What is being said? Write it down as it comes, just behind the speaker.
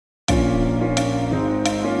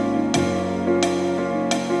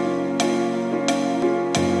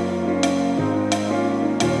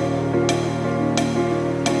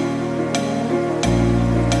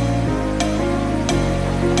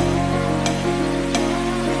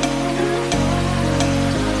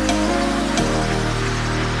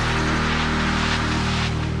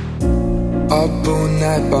up all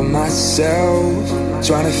night by myself,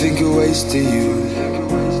 trying to think of ways to you.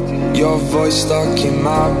 Your voice stuck in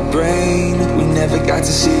my brain, we never got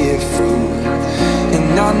to see it through.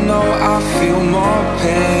 And I know I feel more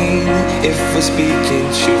pain if we're speaking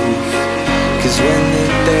truth. Cause when the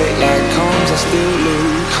daylight comes, I still lose.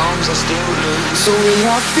 So will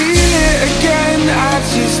I feel it again? I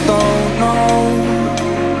just don't know.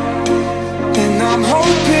 And I'm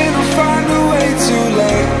hoping I'll find a way to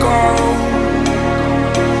let go.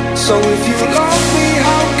 So if you love me,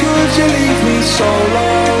 how could you leave me so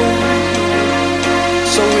low?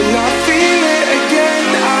 So will I feel it again?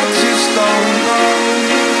 I just don't know.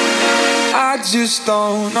 I just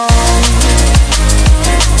don't know.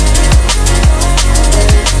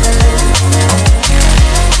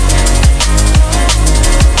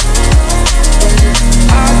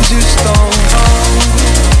 Just don't know.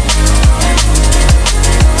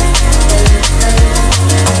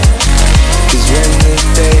 Cause when the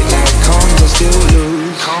daylight comes, I still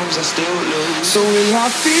lose. So will I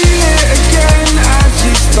feel it again? I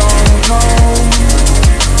just don't know.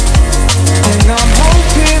 And I'm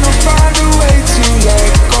hoping I'll find a way to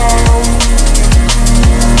let go.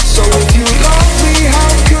 So if you love me,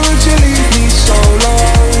 how could you leave me so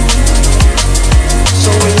low?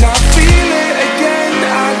 So will I feel it again?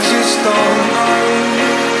 I just don't know.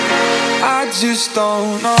 I just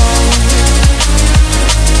don't know.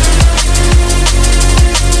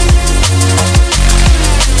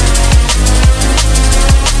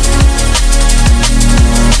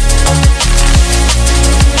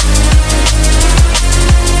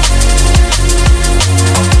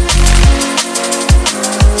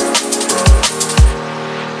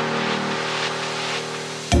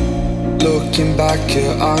 Looking back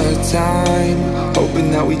at our time,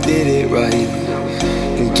 hoping that we did it right.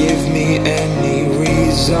 And give me any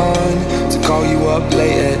reason to call you up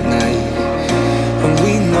late at night. And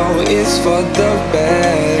we know it's for the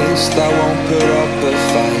best, I won't put up a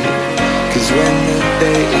fight. Cause when the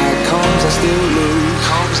daylight comes, I still lose.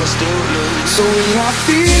 So will I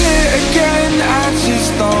feel it again? I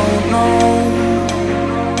just don't know.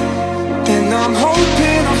 And I'm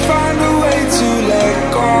hoping I'll find a way to let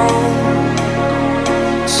go.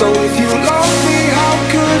 So if you love me, how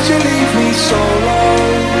could you leave me so low?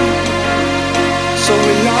 So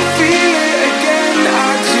will I feel it again?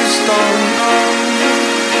 I just don't know.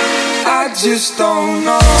 I just don't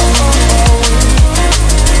know.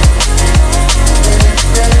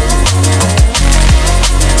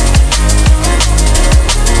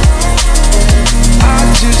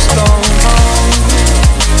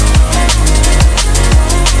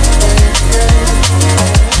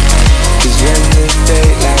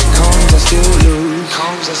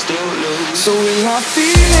 So will I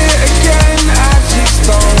feel it again? I just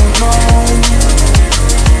don't know.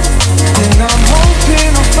 And I'm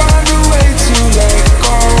hoping I'll find a way to let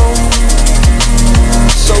go.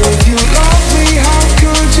 So if you love me, how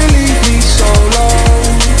could you leave me so low?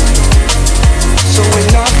 So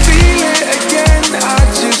will I feel it again? I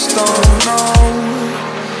just don't know.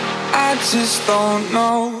 I just don't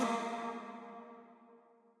know.